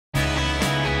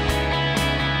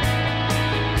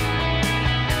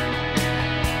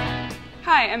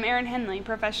Hi, I'm Erin Hendley,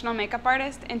 professional makeup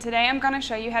artist, and today I'm going to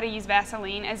show you how to use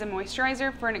Vaseline as a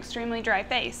moisturizer for an extremely dry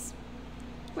face.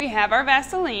 We have our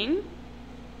Vaseline,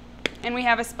 and we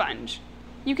have a sponge.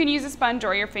 You can use a sponge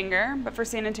or your finger, but for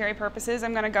sanitary purposes,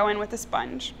 I'm going to go in with a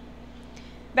sponge.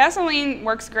 Vaseline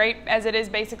works great as it is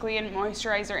basically a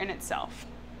moisturizer in itself.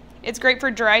 It's great for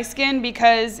dry skin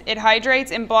because it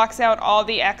hydrates and blocks out all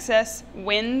the excess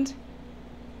wind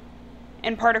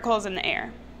and particles in the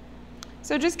air.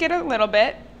 So just get a little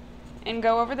bit and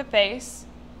go over the face.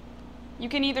 You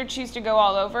can either choose to go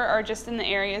all over or just in the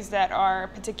areas that are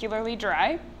particularly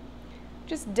dry.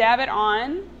 Just dab it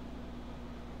on,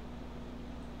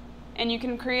 and you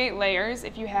can create layers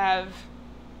if you have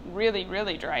really,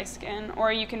 really dry skin,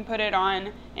 or you can put it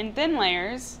on in thin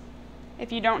layers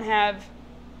if you don't have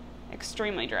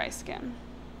extremely dry skin.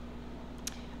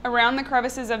 Around the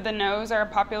crevices of the nose are a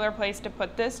popular place to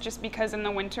put this just because in the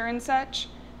winter and such,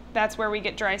 that's where we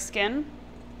get dry skin.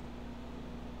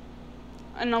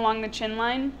 And along the chin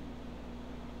line.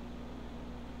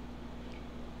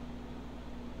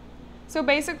 So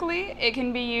basically, it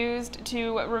can be used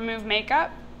to remove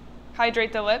makeup,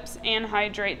 hydrate the lips, and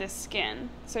hydrate the skin.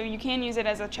 So you can use it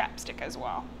as a chapstick as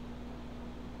well.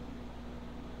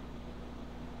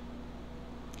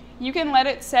 You can let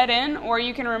it set in, or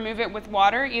you can remove it with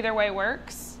water. Either way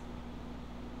works.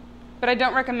 But I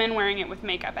don't recommend wearing it with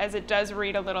makeup, as it does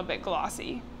read a little bit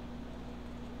glossy.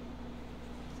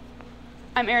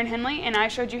 I'm Erin Hendley, and I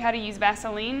showed you how to use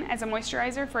Vaseline as a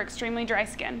moisturizer for extremely dry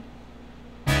skin.